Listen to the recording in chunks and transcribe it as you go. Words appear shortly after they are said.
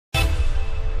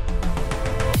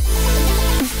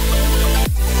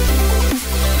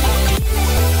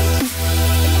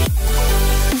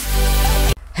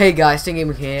Hey guys,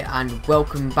 StoneHeadGaming here, and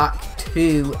welcome back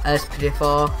to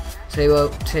LSPDFR. Today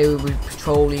we're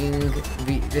patrolling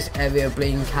this area of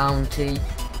Blaine County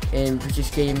in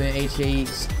British Gamer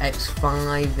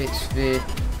 88X5. It's the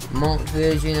marked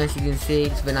version, as you can see.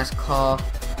 It's a very nice car.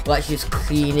 We'll actually just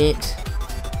clean it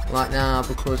right now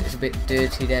because it's a bit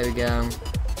dirty. There we go.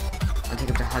 I'll take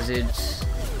up the hazards.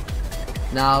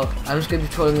 Now I'm just going to be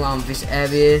patrolling around this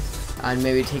area and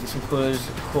maybe take some colours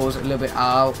a little bit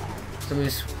out. So I'm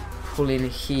just pull in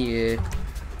here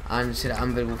and so that I'm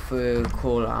available for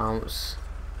call outs,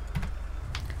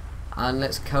 and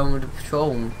let's come with the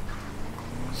patrol.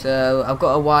 So I've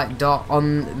got a white dot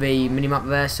on the minimap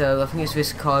there, so I think it's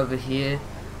this car over here.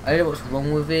 I don't know what's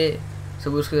wrong with it, so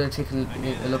we're just going to take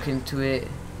a look into it.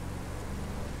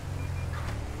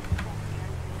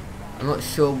 I'm not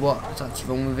sure what's actually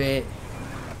wrong with it.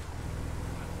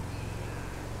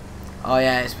 Oh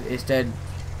yeah, it's dead.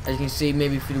 As you can see,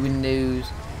 maybe through the windows,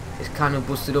 it's kind of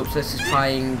busted up. So let's just try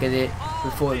and get it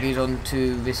before it goes on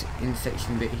to this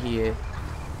intersection bit here.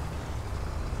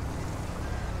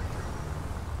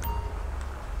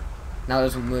 Now it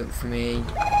doesn't work for me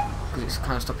because it's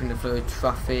kind of stopping the flow of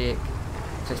traffic.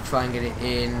 So let's try and get it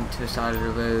in to the side of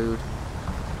the road.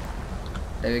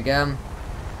 There we go.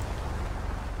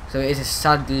 So it is a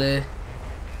saddler.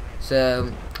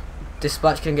 So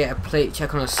dispatch can get a plate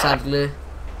check on a saddler.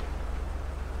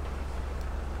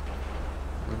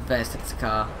 Very sexy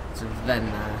car. It's very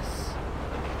nice.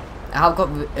 I have got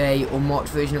a unmarked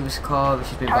version of this car, which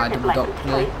has been by a double dot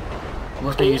plate. I'm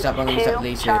just going to use that, but I'm going to use that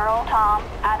later. Charles Tom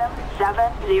Adam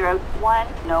 701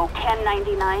 no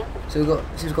 1099. So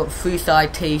we've got 3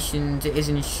 citations. It is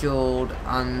insured,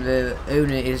 and the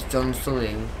owner is John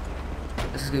Sully.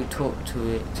 Let's just go talk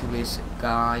to this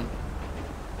guy.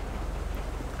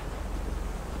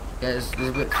 Yeah, there's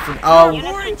a bit. Oh,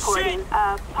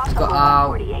 it's got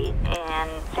out.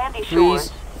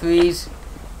 Freeze.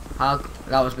 How?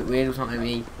 That was a bit weird. It was not like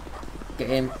me. Get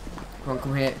him. Come on,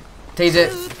 come here.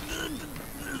 Taser.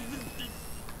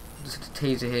 Just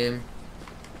taser him.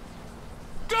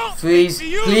 Freeze,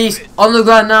 please. On the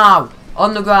ground now.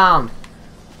 On the ground.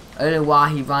 I don't know why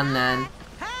he ran then.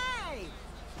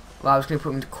 Well, I was going to put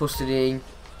him into custody.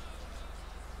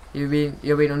 You're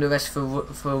being under arrest for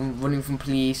running from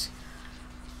police.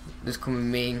 Just come with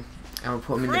me, and we'll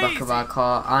put him in the back of our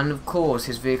car. And of course,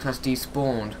 his vehicle has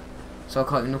despawned, so I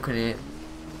can't even look at it.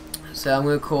 So I'm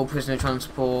going to call prisoner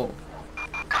transport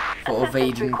for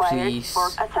evading police. For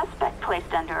a suspect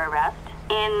placed under arrest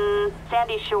in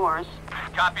Sandy Shores.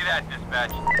 Copy that,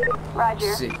 dispatch.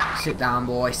 Roger. Sit down,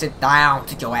 boy. Sit down.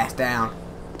 Sit your ass down.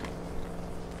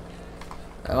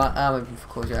 I'm waiting for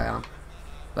calls. Yeah, I am.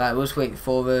 Right, we'll just wait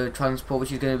for the transport, which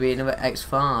is going to be another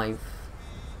X5,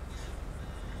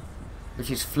 which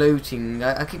is floating.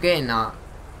 I keep getting that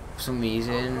for some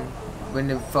reason. When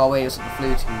they're far away, it's like the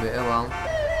floating bit. Oh well.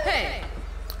 Hey.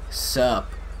 Sup.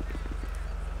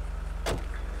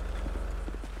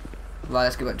 Right,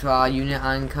 let's get back to our unit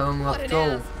and come up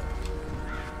patrol.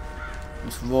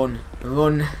 Just run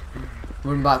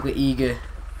back with eager.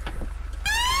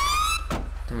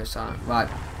 Right.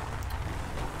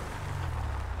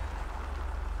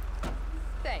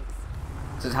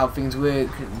 This is how things work.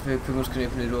 The criminals can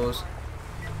open the doors.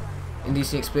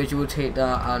 Indecent exposure, we'll take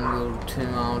that and we'll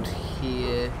turn around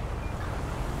here.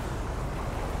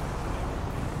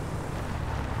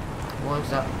 What is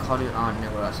that car doing? I don't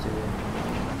know what that's doing.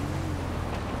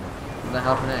 What the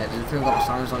hell happened there? There's a thing got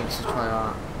signs on it, so try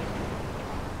that.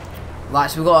 Right,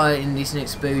 so we've got an indecent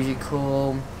exposure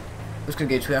call. I'm just gonna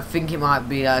go to it. I think it might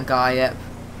be that guy, yep.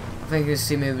 I think I can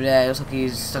see him over there. It looks like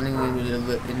he's standing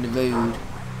in the road.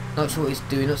 Not sure what he's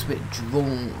doing. Looks a bit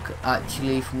drunk,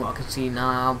 actually, from what I can see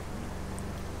now.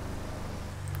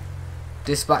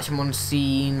 Dispatch him on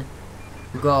scene.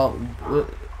 We've got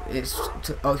it's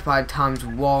occupied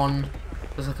 ×1.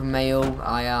 Looks like a male.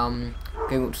 I am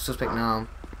going up to suspect now.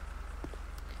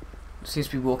 Seems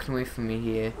to be walking away from me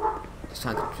here. Just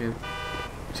trying to come through.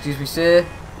 Excuse me, sir.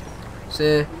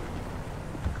 Sir.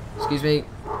 Excuse me.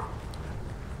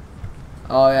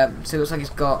 Oh yeah, so it looks like he's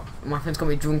got, my friend's got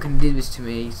me drunk and did this to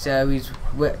me. So he's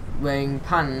wearing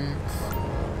pants.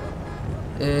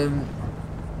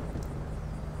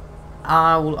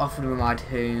 I will offer him a ride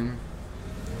home.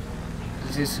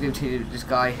 Just going to take this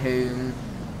guy home.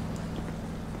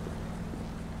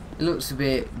 He looks a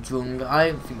bit drunk.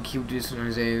 I don't think he'll do this on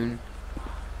his own.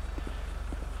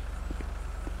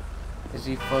 Is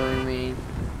he following me?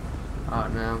 I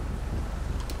don't know.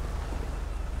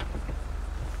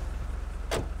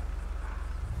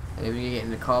 When you get in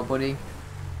the car, buddy,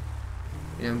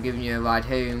 you know, I'm giving you a ride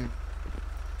home.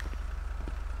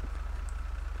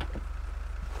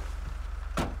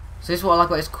 So this is what I like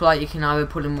about this car. Like, you can either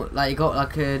put him, like, you got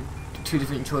like two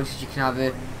different choices. You can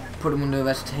either put him under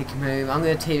arrest or take him home. I'm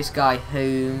gonna take this guy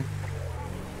home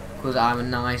because I'm a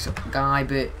nice guy,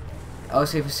 but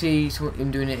also if I see him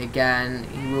doing it again,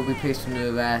 he will be placed under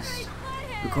arrest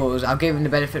because I'll give him the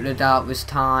benefit of the doubt this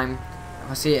time.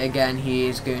 If I see it again, he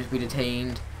is going to be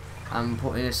detained and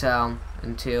put in a cell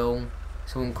until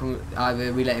someone can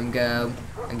either we let him go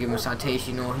and give him a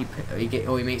citation, or he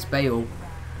makes bail.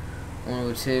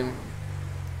 One or two.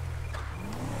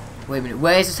 Wait a minute,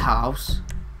 where's his house?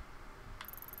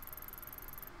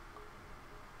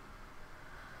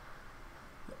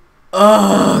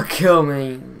 Oh, kill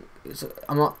me!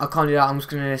 I can't do that. I'm just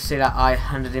gonna say that I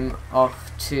handed him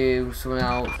off to someone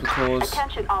else because I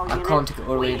can't take it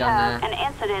all the way down there. An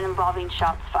incident involving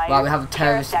shots fired. Right, we have a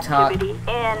terrorist attack.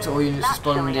 So all units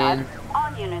responding.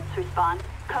 All units respond.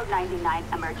 Code 99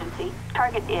 emergency.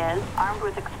 Target is armed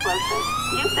with explosives.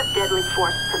 Use of deadly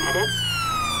force permitted.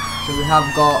 So we have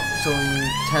got some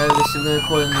terrorists. I'm going to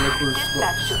call in the local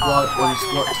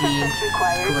SWAT team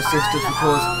to assist us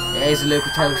because it is a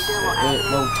local terrorist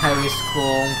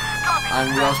call,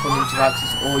 and we are responding to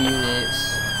access all units.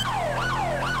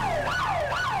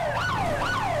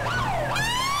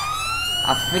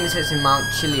 I think it says in Mount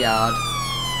Chiliad,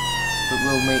 but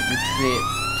we'll make the trip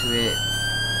to it.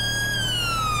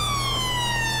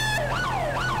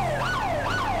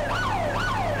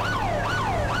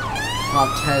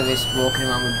 Have terrorists walking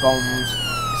around with bombs.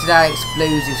 This is our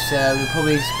explosives, so we're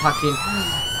probably packing.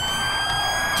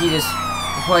 Jesus,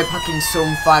 we're probably packing some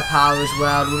firepower as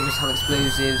well. We wouldn't just have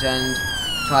explosives and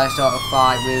try to start a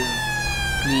fight with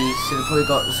police. So they've probably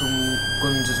got some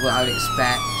guns as well, I would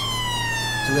expect.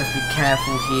 So we have to be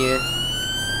careful here.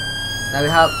 Now we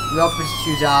are supposed to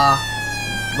choose our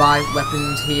right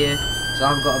weapons here. So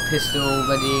I've got a pistol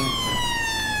ready.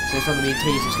 So it's not going to be a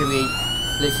taser, it's going to be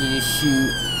literally just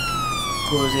shoot.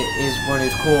 Because it is one of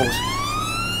those calls.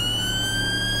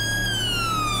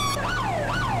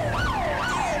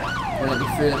 Well, let me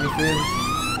through.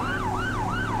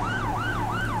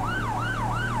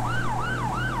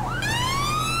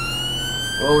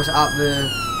 We're always at the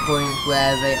point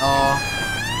where they are,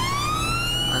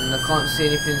 and I can't see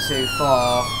anything so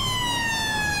far.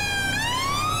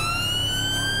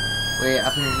 Wait, I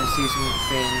think I can see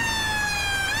something.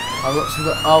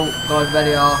 Oh god, there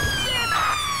they are.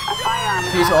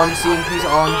 Police are on scene,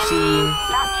 Not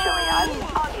Chiliad.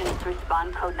 All units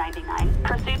respond. Code 99.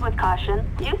 Proceed with caution.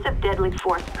 Use of deadly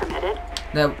force permitted.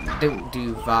 No, don't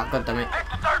do that, god damn it.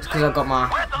 It's because I've got my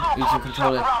YouTube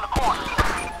controller.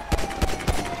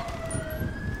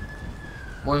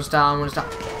 One's down.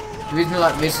 The reason I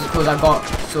like this is because I got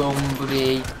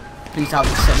somebody. Police have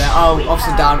to sit there. Oh,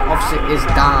 officer down, officer is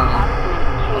down.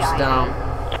 Officer down.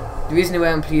 The reason they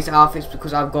wear police outfits is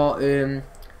because I've got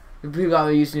the people that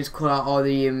are using this call out are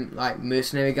the like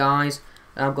mercenary guys,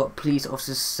 and I've got police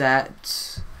officers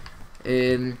set,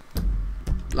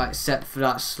 like set for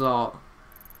that slot.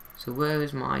 So where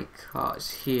is my car?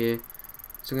 It's here.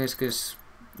 So I'm just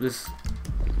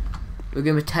we're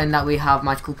gonna pretend that we have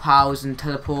magical powers and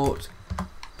teleport.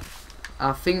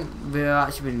 I think we've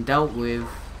actually been dealt with.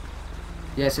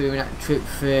 Yeah, so we're in that trip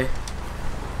to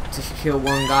kill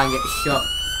one guy and get shot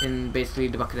in basically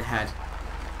the back of the head.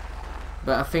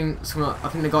 But I think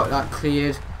they got that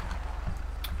cleared,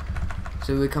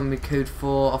 so we can be code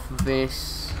 4 off of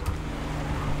this,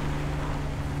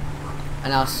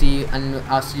 and I'll see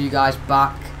you guys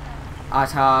back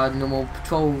at our normal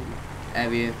patrol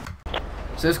area.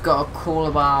 So it's got a call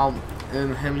about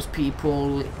homeless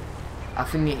people. I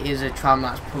think it is a tram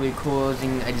that's probably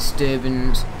causing a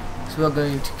disturbance. So we're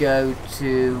going to go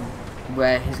to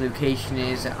where his location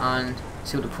is and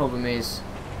see what the problem is.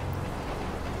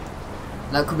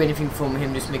 That could be anything from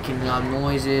him just making loud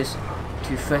noises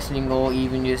to threatening, or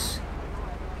even just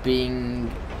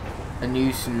being a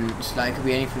nuisance. Like, it could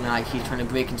be anything, like he's trying to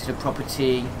break into the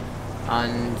property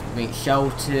and make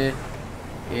shelter.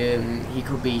 He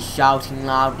could be shouting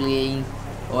loudly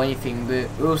or anything, but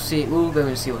we'll see. We'll go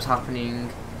and see what's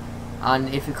happening,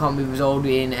 and if it can't be resolved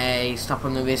in a slap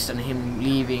on the wrist and him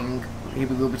leaving, he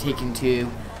will be taken to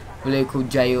the local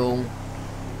jail,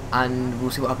 and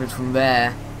we'll see what happens from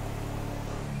there.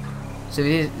 So it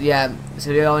is, yeah.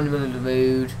 So they are in the middle of the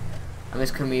road, and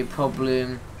this can be a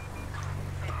problem.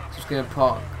 Just gonna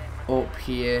park up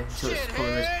here. See what the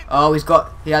problem is. Oh,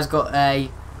 he has got a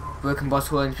broken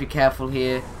bottle. I need to be careful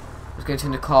here. I'm just gonna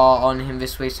turn the car on him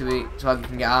this way so I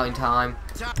can get out in time.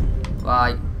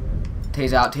 Right,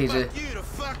 taser out, taser.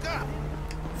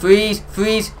 Freeze,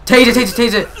 freeze, taser, taser,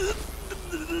 taser.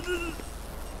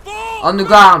 On the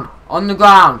ground, on the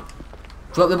ground.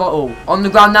 Drop the bottle. On the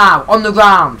ground now, on the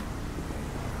ground.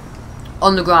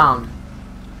 On the ground.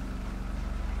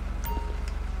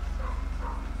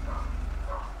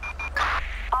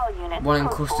 All units. One in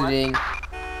code custody.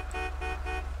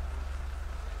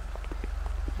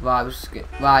 Right,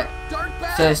 right.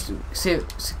 First,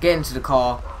 get into the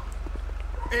car.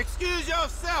 Excuse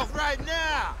yourself right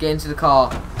now. Get into the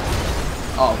car.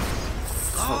 Oh,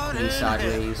 fuck me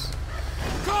sideways.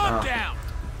 Calm down.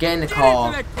 Get in the Get car.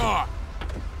 into that car.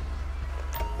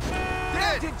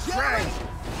 Give me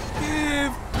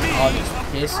Oh,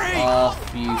 just piss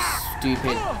off, you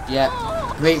stupid. Yep,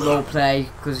 great roleplay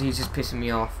because he's just pissing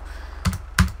me off.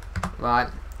 Right,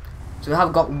 so we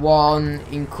have got one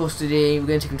in custody. We're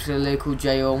going to take him to the local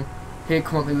jail. He'll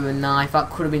come at me with a knife.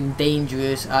 That could have been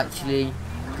dangerous actually,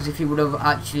 because if he would have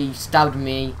actually stabbed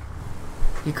me,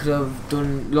 he could have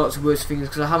done lots of worse things.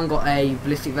 Because I haven't got a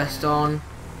ballistic vest on.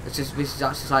 It's just this is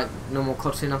actually like normal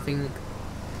cotton, I think.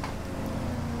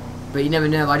 But you never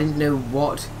know. I didn't know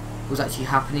what was actually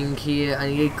happening here, and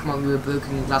he did come up with a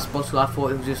broken glass bottle. I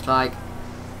thought it was just like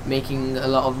making a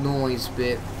lot of noise,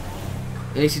 but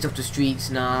at least he's off the streets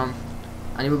now,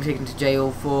 and he will be taken to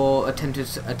jail for attempted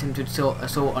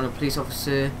assault on a police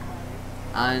officer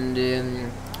and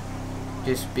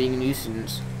just being a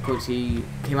nuisance because he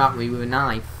came at me with a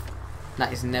knife.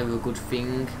 That is never a good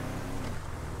thing.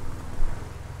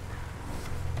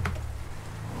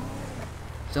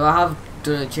 So I have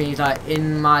done a change, like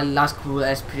in my last couple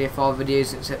of SPDFR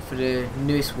videos, except for the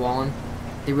newest one,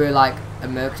 they were like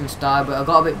American style, but I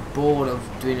got a bit bored of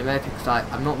doing American because like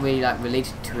I'm not really like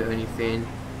related to it or anything.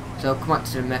 So I'll come back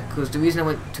to the because the reason I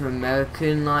went to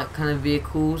American like kind of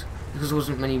vehicles because there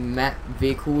wasn't many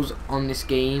vehicles on this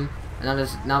game, and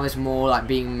now there's more like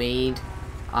being made.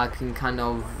 I can kind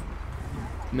of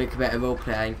make a better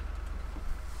roleplay.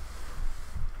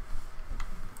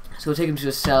 So we'll take him to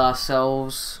the cell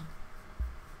ourselves.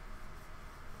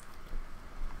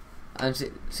 And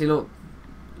see look,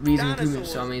 these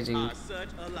improvements are amazing.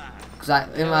 Because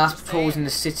like, in my last patrols in the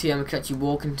city, I could actually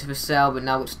walk into the cell, but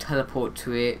now it's teleport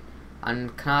to it.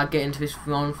 And can I get into this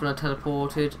one when I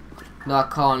teleported? No, I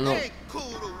can't, look.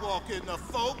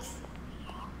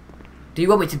 Do you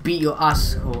want me to beat your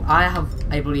asshole? I have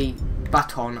a bloody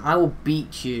baton. I will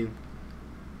beat you.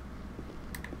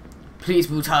 Please,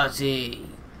 brutality.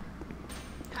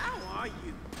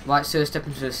 Right, sir, step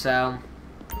into the cell.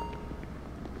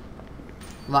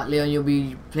 Right, Leon, you'll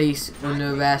be placed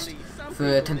under arrest for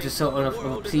attempted assault on a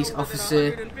police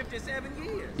officer.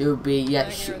 You'll be,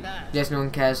 yes, no one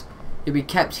cares. You'll be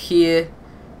kept here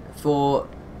for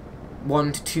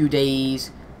 1 to 2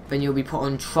 days. Then you'll be put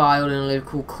on trial in a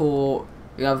local court.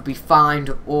 You'll either be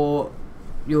fined or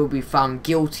you'll be found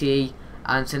guilty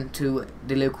and sent to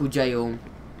the local jail,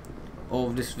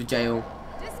 or just the jail.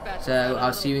 So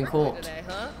I'll see you in court.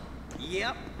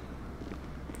 Yep.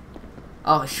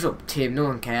 Oh, shut up, Tim. No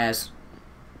one cares.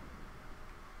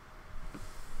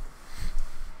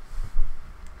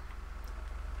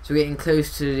 So we're getting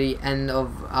close to the end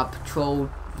of our patrol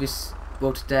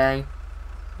today.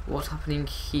 What's happening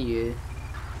here?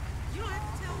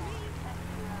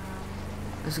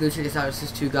 Let's go check this out. It's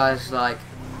just two guys like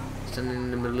standing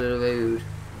in the middle of the road.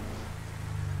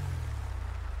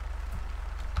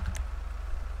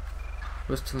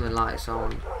 Let's turn the lights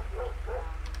on.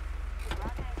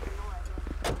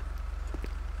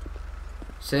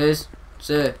 Sirs,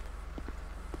 sir,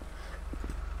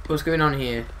 what's going on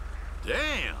here?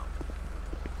 Damn.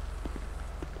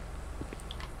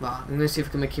 Well, I'm gonna see if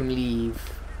I can make him leave.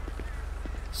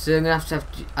 So I'm gonna have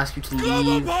to ask you to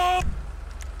leave.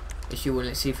 Yes, you will.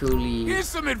 Let's see if he'll leave. Here's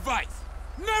some advice.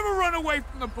 Never run away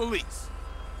from the police.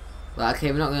 Well,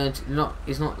 okay, we're not going to.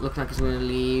 It's not looking like he's going to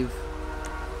leave.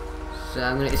 So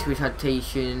I'm going to issue a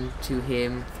citation to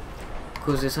him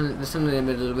because there's something in the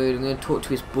middle of the road. I'm going to talk to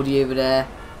his buddy over there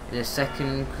in a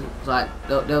second. Like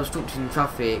they're obstructing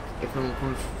traffic if someone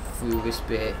comes through this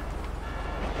bit.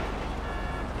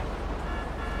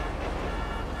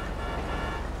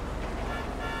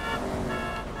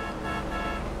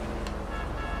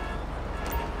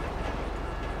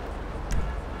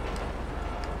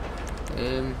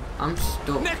 I'm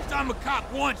stuck. Next time a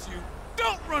cop wants you,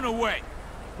 don't run away.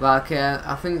 Right, okay,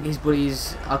 I think his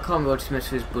buddy's. I can't be able to mess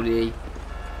with his buddy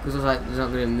because I was like, he's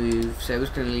not going to move, so I was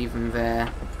going to leave him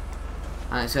there.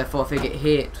 And so I thought if they get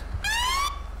hit, so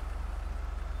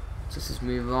let's just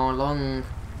move on along.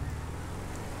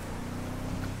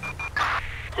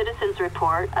 Citizens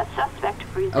report a suspect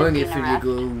I won't get resisting through arrest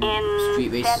legal in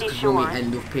street races Sandy because we only Shores.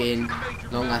 end up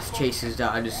in long ass chases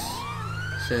that are just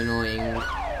so annoying.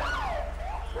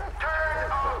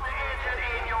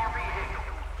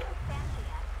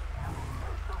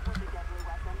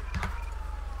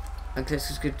 Okay, let's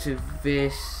just go to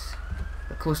this.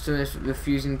 customers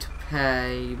refusing to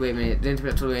pay. Wait a minute, the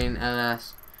internet are in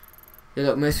LS. Yeah,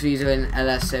 look, most of these are in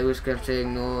LS, so we're just going to have to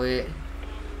ignore it.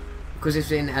 Because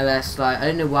it's in LS, like, I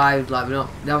don't know why, like,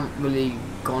 they haven't really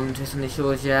gone to some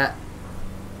shores yet.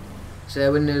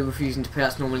 So when they're refusing to pay,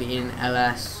 that's normally in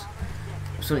LS.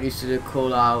 I'm not used to the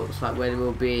call outs, like where they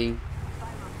will be.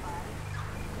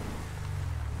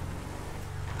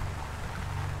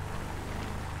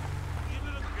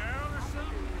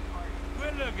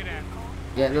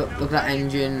 Yeah, look at that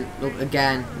engine. Look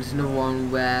again, there's another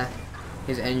one where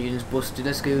his engine's busted.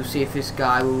 Let's go see if this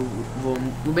guy will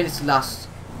run. We'll be the last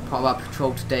part of our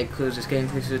patrol today because it's getting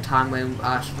close to the time when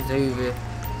our shift is over.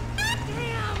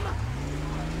 Yeah,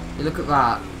 look at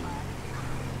that.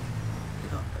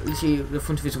 Literally, the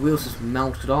front of his wheels just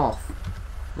melted off.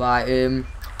 Right,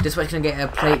 this way can get a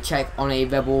plate check on a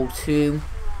Rebel 2.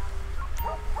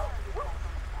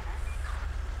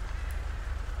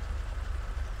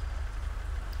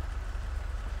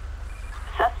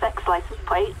 Suspect's license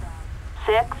plate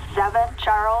 6-7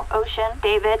 Charles Ocean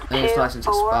David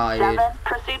 2-4-7.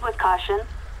 Proceed with caution.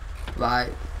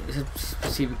 Right, it's a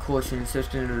proceed with caution. So it's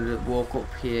going to walk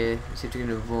up here. See if they're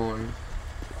going to run.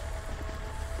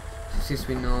 So seems to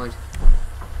be annoyed.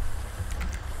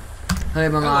 Hello,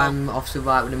 ma'am. I'm Officer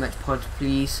Wright with the Metropolitan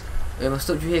Police. I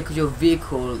stopped you here because your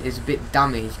vehicle is a bit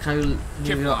damaged. Can I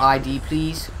give you your ID,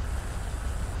 please?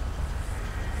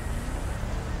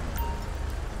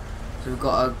 So we've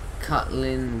got a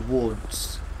Catlin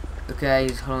Woods. Okay,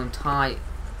 just hold on tight.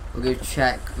 We'll go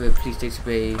check the police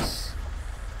database.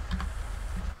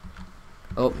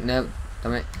 Oh no,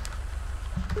 damn it.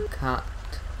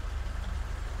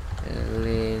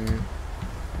 Catlin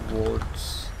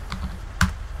Woods.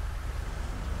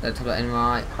 Let's type that in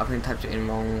right. I think I typed it in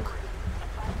wrong.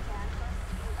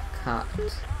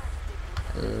 Catlin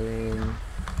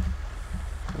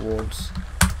Woods.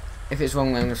 If it's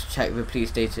wrong, I'm going to check the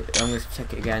police data. I'm going to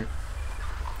check it again.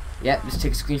 Yep, just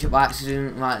take a screenshot by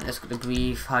accident. Right, let's get the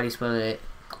brief. How do you spell it?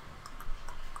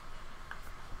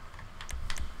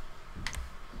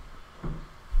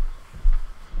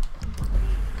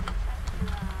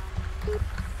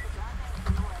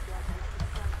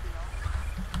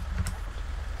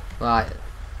 Right,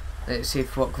 let's see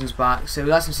if what comes back. So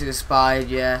license is expired,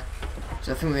 yeah.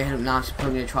 So I think we're heading up now. She's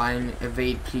probably going to try and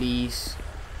evade police.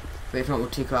 But if not, we'll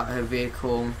take her out of her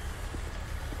vehicle.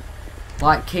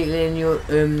 Right,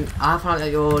 Caitlin, I found out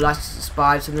that your license is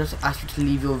expired, so I'm going to ask you to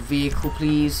leave your vehicle,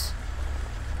 please.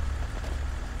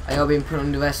 You're being put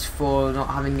under arrest for not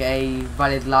having a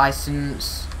valid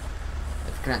license.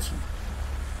 If you can actually,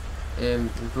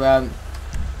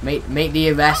 make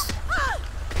the arrest.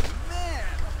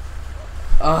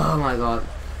 Oh my god,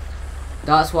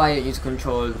 that's why I don't use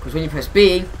control, because when you press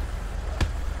B,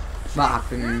 that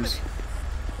happens.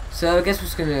 So I guess we're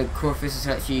just gonna come off this. Is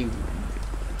actually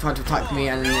trying to attack me,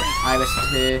 and I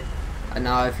arrested her, and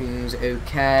now everything's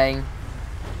okay.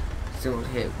 Still want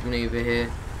to hit one over here.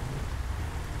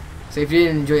 So if you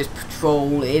didn't enjoy this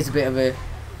patrol, it is a bit of a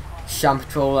sham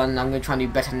patrol, and I'm gonna try and do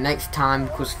better next time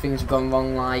because things have gone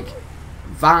wrong like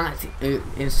that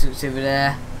instance over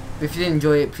there. But if you did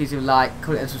enjoy it, please leave a like,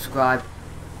 comment and subscribe.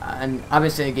 And I've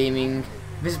been StoneHeadGaming.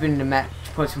 This has been the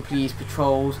Metropolitan Police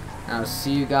Patrols, and I'll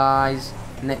see you guys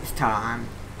next time.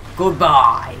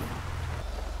 Goodbye.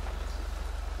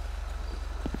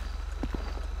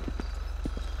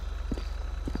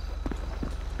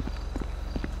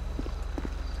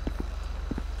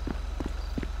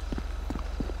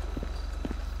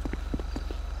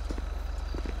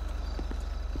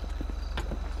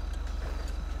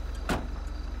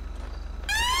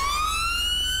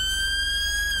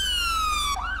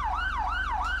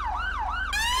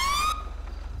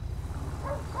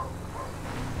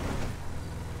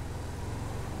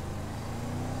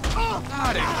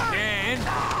 Not again!